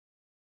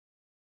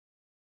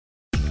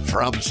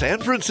From San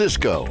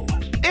Francisco,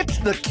 it's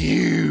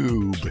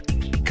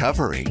theCUBE,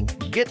 covering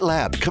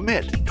GitLab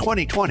Commit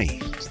 2020.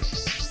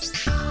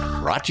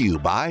 Brought to you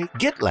by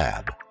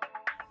GitLab.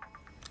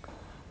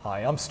 Hi,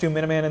 I'm Stu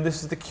Miniman, and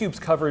this is theCUBE's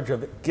coverage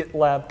of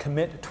GitLab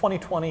Commit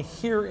 2020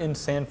 here in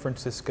San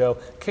Francisco,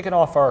 kicking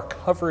off our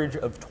coverage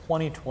of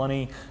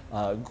 2020.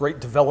 Great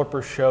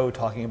developer show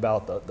talking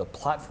about the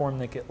platform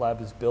that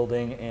GitLab is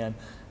building, and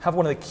have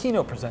one of the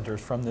keynote presenters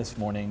from this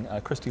morning,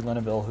 Christie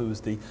Lenneville,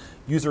 who's the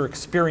User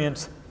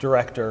Experience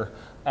Director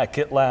at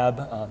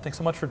GitLab. Thanks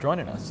so much for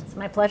joining us. It's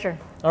my pleasure.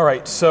 All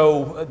right,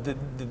 so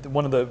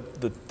one of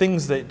the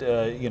things that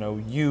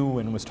you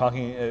and was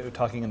talking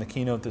in the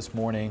keynote this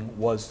morning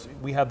was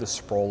we have this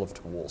sprawl of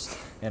tools,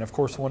 and of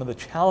course one of the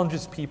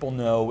challenges people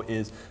know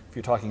is if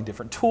you're talking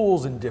different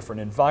tools in different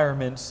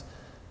environments,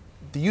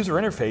 the user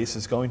interface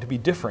is going to be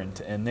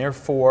different, and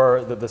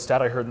therefore the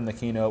stat I heard in the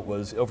keynote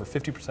was over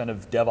 50%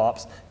 of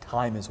DevOps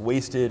time is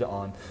wasted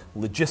on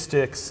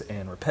logistics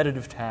and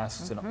repetitive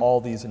tasks in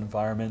all these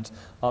environments.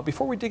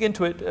 Before we dig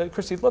into it,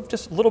 Christie, I'd love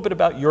just a little bit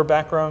about your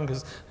background,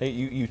 because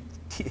you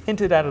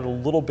hinted at it a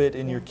little bit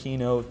in your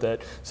keynote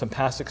that some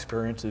past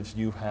experiences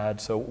you've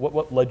had. So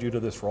what led you to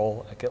this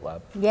role at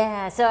GitLab?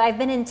 Yeah, so I've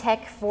been in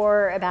tech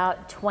for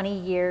about 20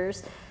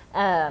 years.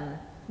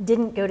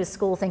 Didn't go to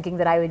school thinking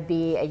that I would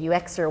be a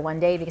UXer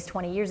one day, because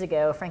 20 years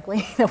ago,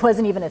 frankly, that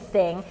wasn't even a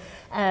thing.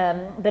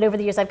 But over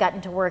the years, I've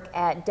gotten to work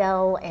at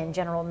Dell and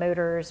General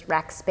Motors,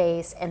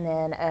 Rackspace, and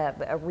then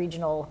a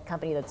regional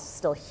company that's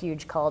still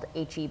huge called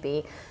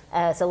HEB.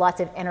 So lots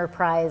of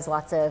enterprise,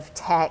 lots of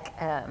tech,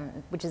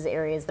 which is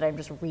areas that I'm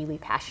just really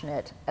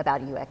passionate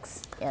about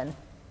UX in.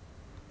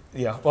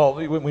 Yeah, well,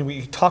 when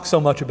we talk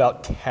so much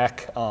about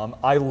tech,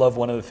 I love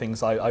one of the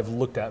things I've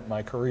looked at in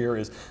my career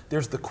is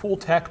there's the cool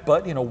tech,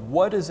 but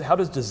how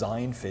does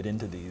design fit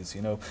into these?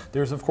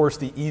 There's of course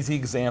the easy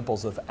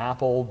examples of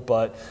Apple,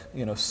 but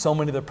so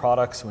many of the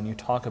products, when you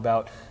talk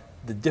about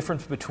the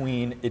difference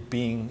between it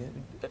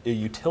being a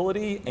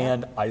utility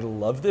and I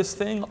love this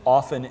thing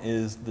often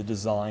is the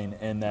design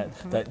and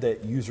that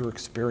user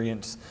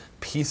experience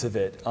piece of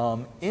it.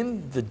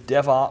 In the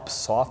DevOps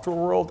software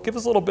world, give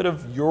us a little bit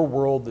of your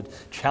world, the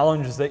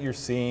challenges that you're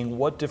seeing,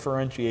 what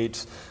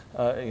differentiates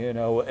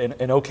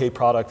an okay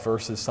product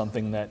versus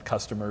something that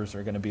customers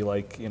are going to be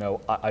like,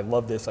 I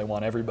love this, I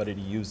want everybody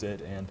to use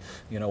it, and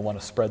want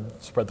to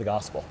spread the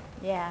gospel.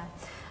 Yeah.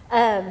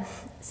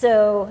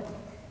 So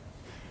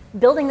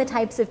building the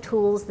types of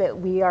tools that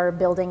we are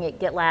building at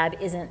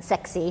GitLab isn't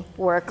sexy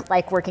work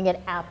like working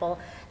at Apple.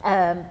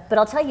 But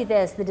I'll tell you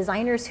this, the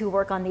designers who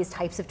work on these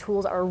types of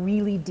tools are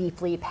really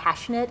deeply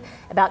passionate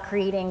about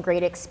creating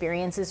great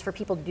experiences for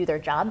people to do their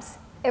jobs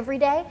every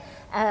day,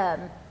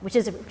 which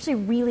is actually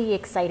really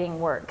exciting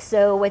work.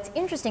 So what's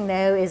interesting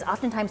though is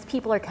oftentimes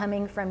people are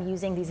coming from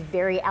using these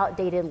very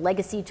outdated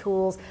legacy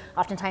tools.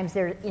 Oftentimes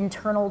they're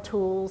internal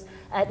tools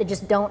that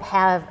just don't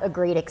have a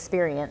great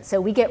experience. So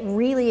we get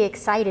really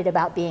excited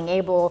about being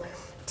able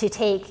to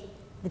take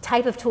the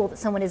type of tool that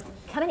someone is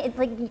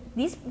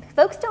these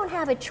folks don't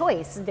have a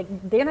choice.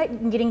 They're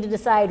not getting to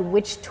decide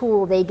which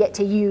tool they get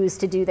to use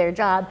to do their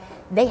job.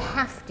 They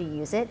have to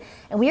use it.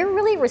 And we are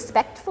really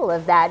respectful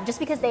of that. Just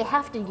because they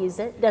have to use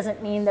it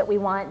doesn't mean that we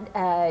want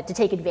to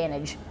take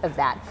advantage of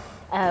that.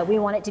 We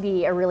want it to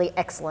be a really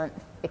excellent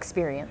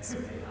experience.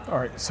 All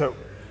right, so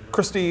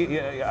Christie,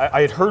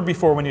 I had heard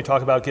before when you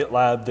talk about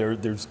GitLab,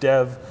 there's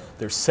dev,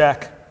 there's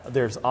sec,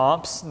 there's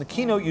ops. In the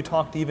keynote you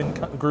talked even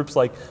groups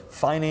like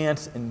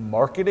finance and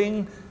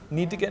marketing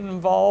need to get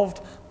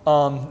involved.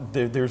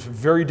 There's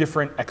very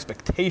different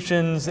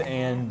expectations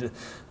and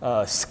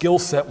skill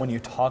set when you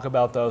talk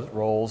about those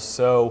roles.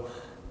 So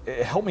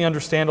help me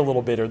understand a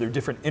little bit. Are there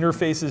different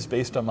interfaces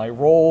based on my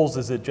roles?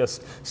 Is it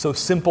just so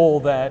simple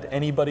that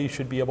anybody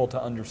should be able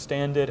to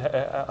understand it?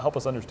 Help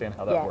us understand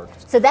how that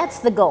works. So that's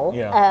the goal.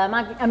 Yeah.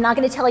 I'm not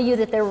going to tell you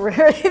that they're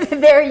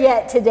there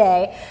yet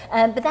today,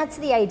 but that's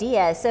the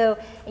idea. So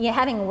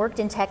having worked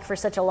in tech for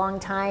such a long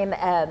time,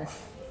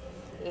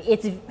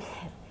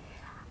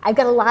 I've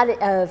got a lot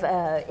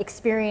of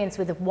experience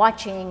with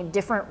watching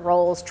different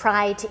roles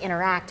try to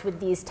interact with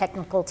these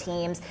technical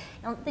teams.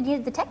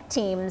 The tech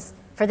teams,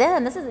 for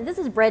them, this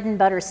is bread and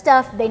butter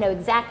stuff. They know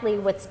exactly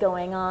what's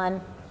going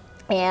on.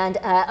 And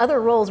other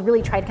roles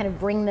really try to kind of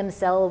bring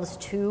themselves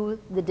to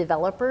the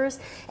developers,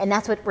 and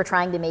that's what we're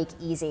trying to make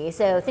easy.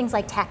 So things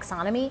like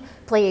taxonomy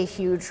play a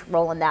huge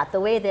role in that. The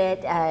way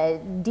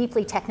that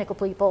deeply technical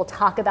people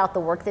talk about the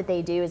work that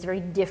they do is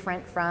very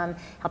different from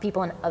how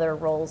people in other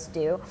roles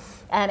do.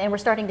 And we're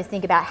starting to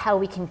think about how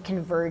we can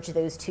converge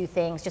those two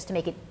things just to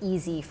make it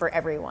easy for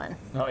everyone.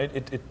 No,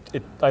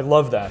 I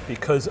love that,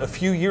 because a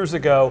few years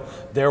ago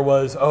there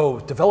was,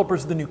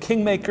 developers are the new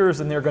kingmakers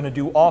and they're going to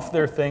do off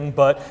their thing,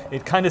 but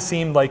it kind of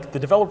seemed like the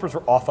developers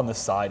were off on the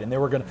side and they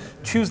were going to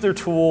choose their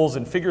tools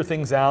and figure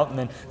things out, and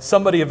then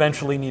somebody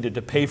eventually needed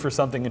to pay for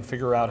something and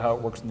figure out how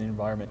it works in the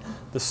environment.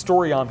 The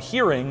story I'm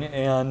hearing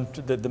and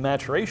the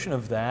maturation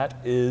of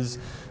that is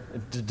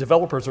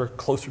developers are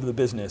closer to the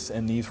business,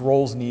 and these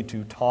roles need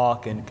to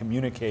talk and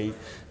communicate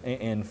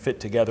and fit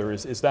together.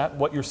 Is that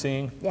what you're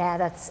seeing? Yeah,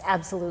 that's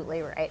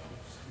absolutely right.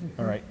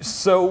 All right.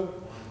 So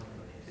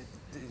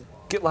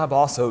GitLab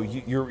also,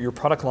 your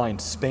product line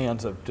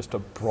spans just a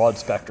broad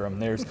spectrum.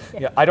 There's,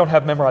 I don't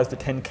have memorized the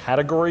 10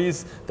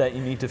 categories that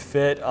you need to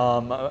fit.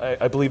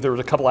 I believe there was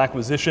a couple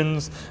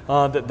acquisitions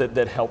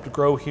that helped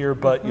grow here,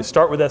 but you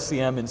start with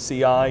SCM and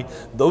CI.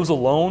 Those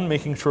alone,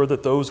 making sure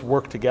that those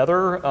work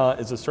together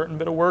is a certain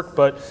bit of work.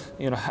 But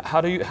how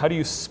do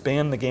you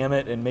span the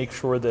gamut and make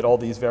sure that all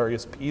these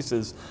various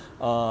pieces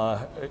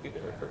are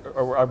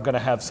going to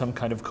have some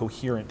kind of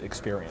coherent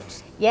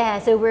experience? Yeah,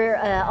 so we're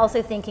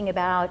also thinking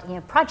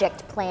about project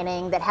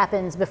planning that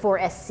happens before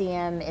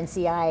SCM and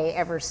CI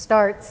ever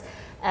starts.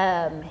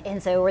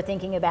 And so we're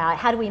thinking about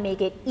how do we make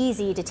it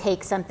easy to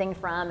take something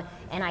from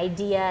an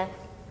idea,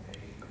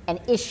 an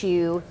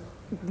issue,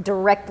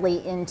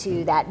 directly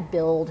into that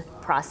build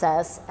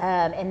process.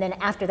 And then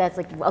after that's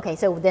like, okay,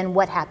 so then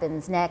what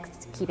happens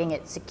next? Keeping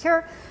it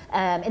secure,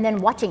 and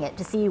then watching it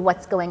to see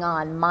what's going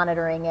on,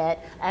 monitoring it,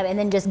 and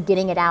then just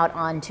getting it out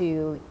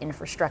onto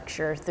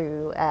infrastructure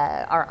through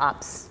our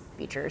ops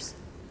features.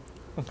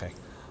 Okay.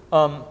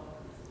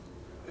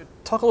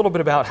 Talk a little bit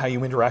about how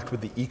you interact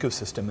with the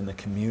ecosystem and the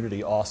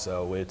community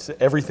also.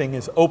 Everything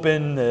is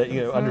open,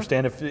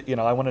 understand if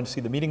I wanted to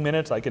see the meeting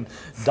minutes, I can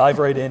dive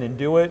right in and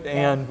do it.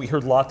 And we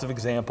heard lots of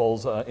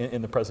examples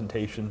in the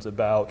presentations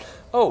about,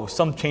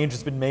 some change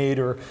has been made,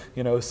 or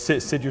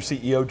Sid, your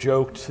CEO,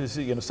 joked,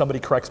 somebody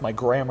corrects my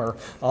grammar,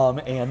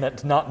 and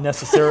that's not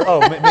necessary.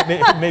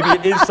 Maybe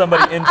it is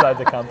somebody inside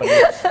the company.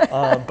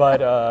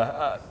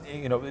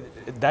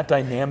 That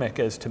dynamic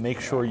is to make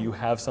sure you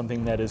have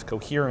something that is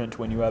coherent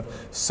when you have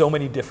so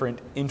many different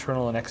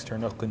internal and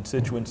external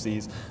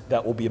constituencies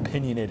that will be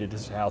opinionated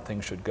as to how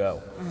things should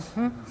go.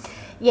 Mm-hmm.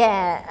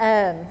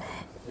 Yeah,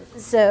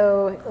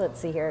 so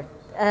let's see here.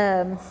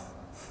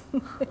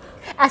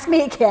 Ask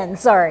me again,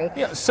 sorry.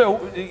 Yeah,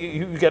 so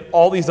you get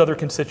all these other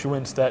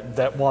constituents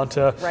that want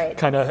to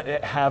kind of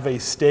have a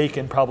stake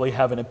and probably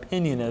have an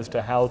opinion as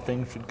to how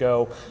things should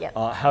go. Yep.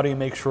 How do you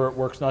make sure it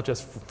works not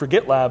just for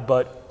GitLab,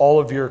 but all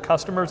of your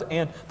customers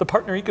and the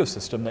partner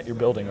ecosystem that you're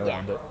building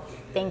around it?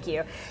 Thank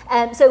you.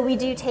 So we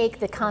do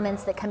take the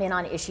comments that come in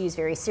on issues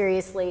very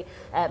seriously.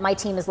 My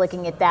team is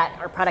looking at that.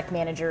 Our product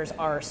managers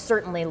are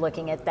certainly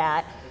looking at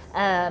that.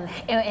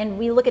 And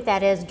we look at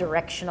that as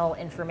directional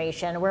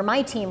information. Where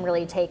my team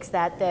really takes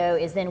that, though,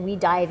 is then we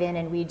dive in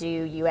and we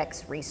do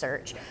UX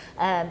research.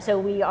 So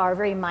we are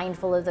very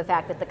mindful of the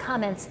fact that the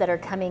comments that are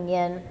coming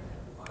in,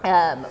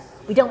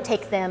 we don't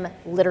take them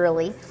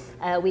literally.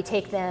 We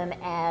take them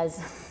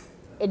as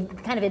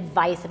kind of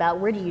advice about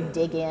where do you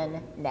dig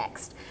in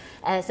next.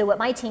 So what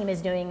my team is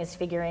doing is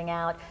figuring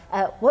out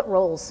what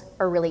roles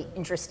are really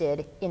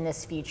interested in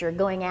this feature,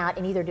 going out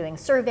and either doing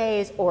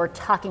surveys or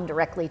talking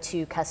directly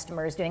to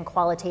customers, doing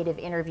qualitative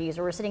interviews,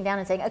 where we're sitting down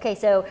and saying, okay,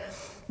 so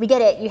we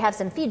get it, you have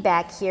some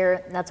feedback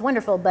here, and that's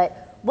wonderful,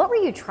 but what were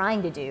you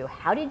trying to do?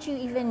 How did you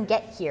even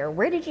get here?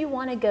 Where did you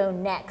want to go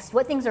next?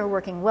 What things are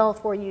working well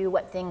for you?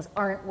 What things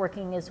aren't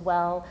working as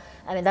well?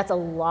 I mean, that's a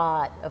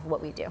lot of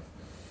what we do.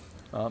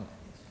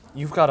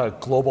 You've got a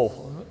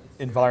global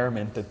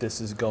environment that this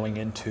is going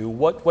into.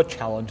 What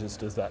challenges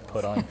does that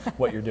put on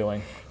what you're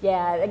doing?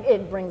 Yeah,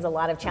 it brings a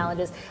lot of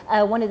challenges.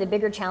 One of the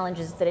bigger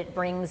challenges that it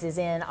brings is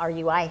in our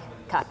UI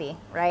copy,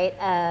 right?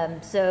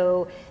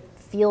 So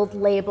field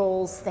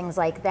labels, things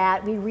like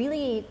that. We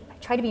really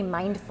try to be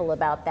mindful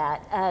about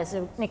that.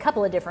 So in a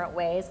couple of different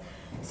ways.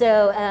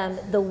 So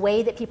the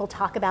way that people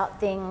talk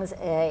about things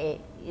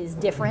is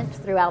different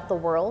throughout the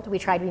world. We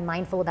try to be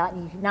mindful about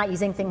not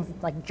using things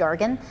like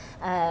jargon,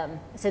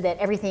 so that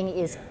everything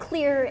is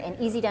clear and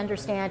easy to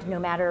understand no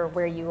matter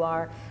where you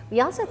are.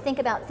 We also think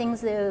about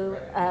things though,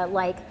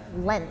 like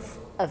length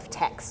of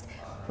text,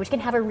 which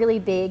can have a really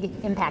big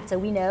impact. So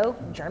we know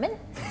German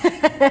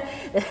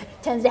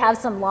tends to have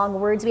some long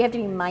words. We have to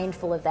be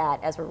mindful of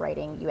that as we're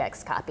writing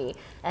UX copy,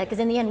 because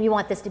in the end we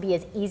want this to be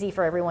as easy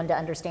for everyone to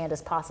understand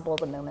as possible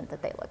the moment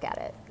that they look at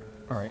it.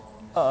 All right.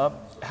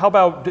 How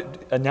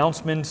about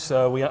announcements?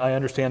 I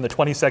understand the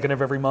 22nd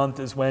of every month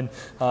is when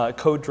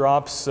code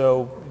drops,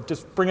 so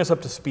just bring us up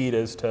to speed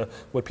as to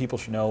what people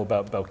should know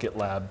about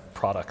GitLab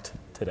product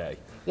today.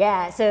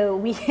 Yeah, so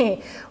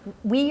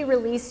we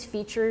release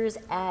features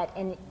at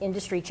an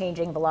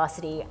industry-changing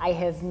velocity. I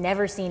have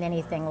never seen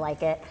anything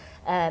like it.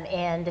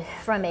 And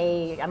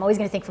I'm always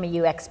going to think from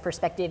a UX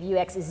perspective,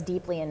 UX is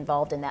deeply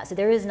involved in that. So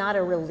there is not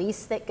a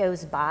release that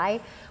goes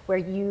by where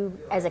you,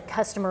 as a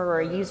customer or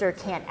a user,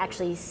 can't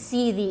actually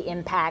see the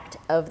impact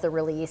of the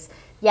release.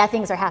 Yeah,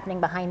 things are happening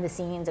behind the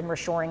scenes and we're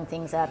shoring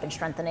things up and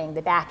strengthening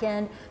the back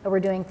end, but we're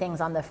doing things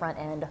on the front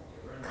end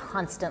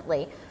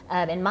constantly.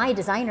 And my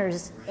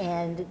designers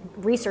and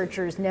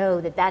researchers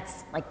know that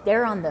that's like,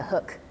 they're on the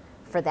hook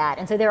for that.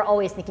 And so they're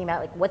always thinking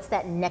about like, what's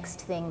that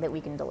next thing that we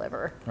can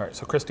deliver? All right,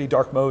 so Christie,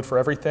 dark mode for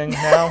everything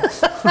now?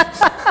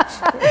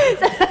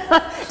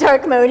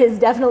 dark mode has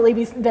definitely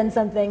been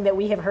something that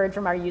we have heard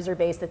from our user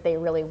base that they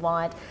really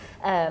want.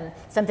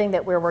 Something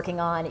that we're working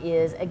on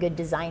is a good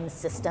design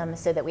system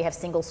so that we have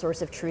single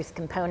source of truth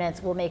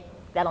components.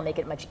 That'll make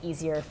it much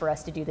easier for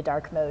us to do the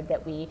dark mode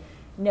that we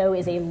know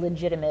is a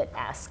legitimate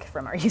ask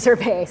from our user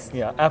base.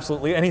 Yeah,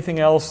 absolutely. Anything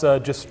else,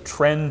 just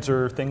trends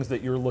or things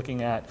that you're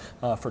looking at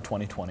for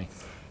 2020?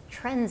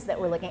 Trends that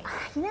we're looking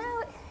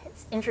at,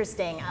 it's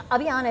interesting. I'll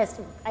be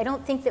honest, I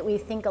don't think that we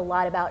think a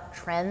lot about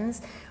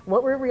trends.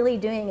 What we're really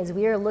doing is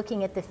we are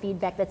looking at the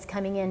feedback that's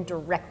coming in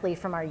directly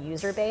from our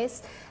user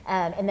base,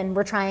 and then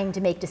we're trying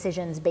to make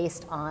decisions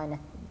based on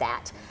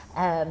that.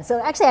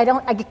 So actually,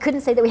 I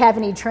couldn't say that we have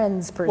any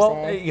trends per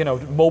se. Well,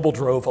 mobile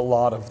drove a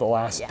lot of the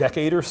last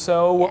decade or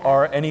so. Yeah.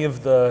 Are any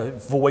of the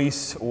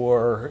voice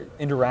or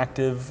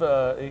interactive,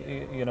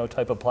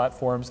 type of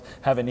platforms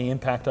have any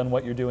impact on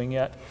what you're doing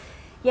yet?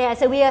 Yeah,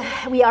 so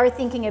we are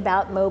thinking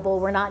about mobile.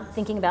 We're not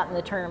thinking about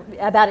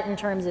it in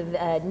terms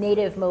of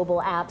native mobile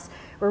apps.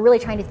 We're really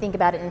trying to think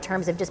about it in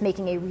terms of just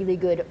making a really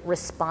good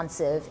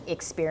responsive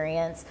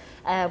experience.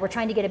 We're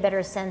trying to get a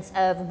better sense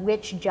of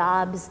which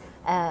jobs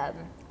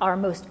are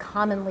most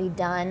commonly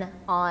done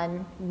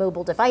on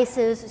mobile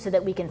devices so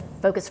that we can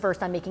focus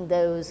first on making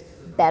those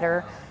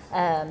better.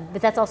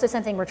 But that's also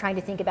something we're trying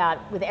to think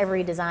about with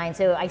every design.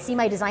 So I see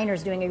my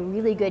designers doing a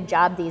really good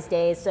job these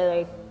days.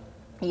 So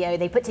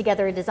they put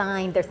together a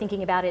design, they're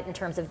thinking about it in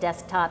terms of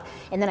desktop,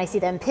 and then I see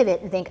them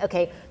pivot and think,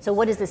 okay, so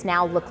what does this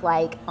now look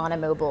like on a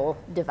mobile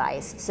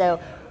device? So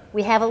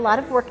we have a lot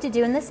of work to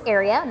do in this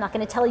area. I'm not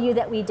going to tell you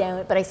that we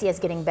don't, but I see us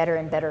getting better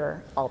and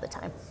better all the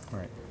time. All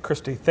right.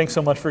 Christie, thanks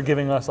so much for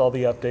giving us all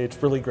the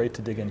updates. Really great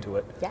to dig into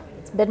it. Yeah,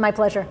 it's been my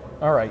pleasure.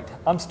 All right.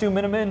 I'm Stu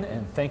Miniman,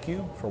 and thank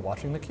you for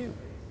watching theCUBE.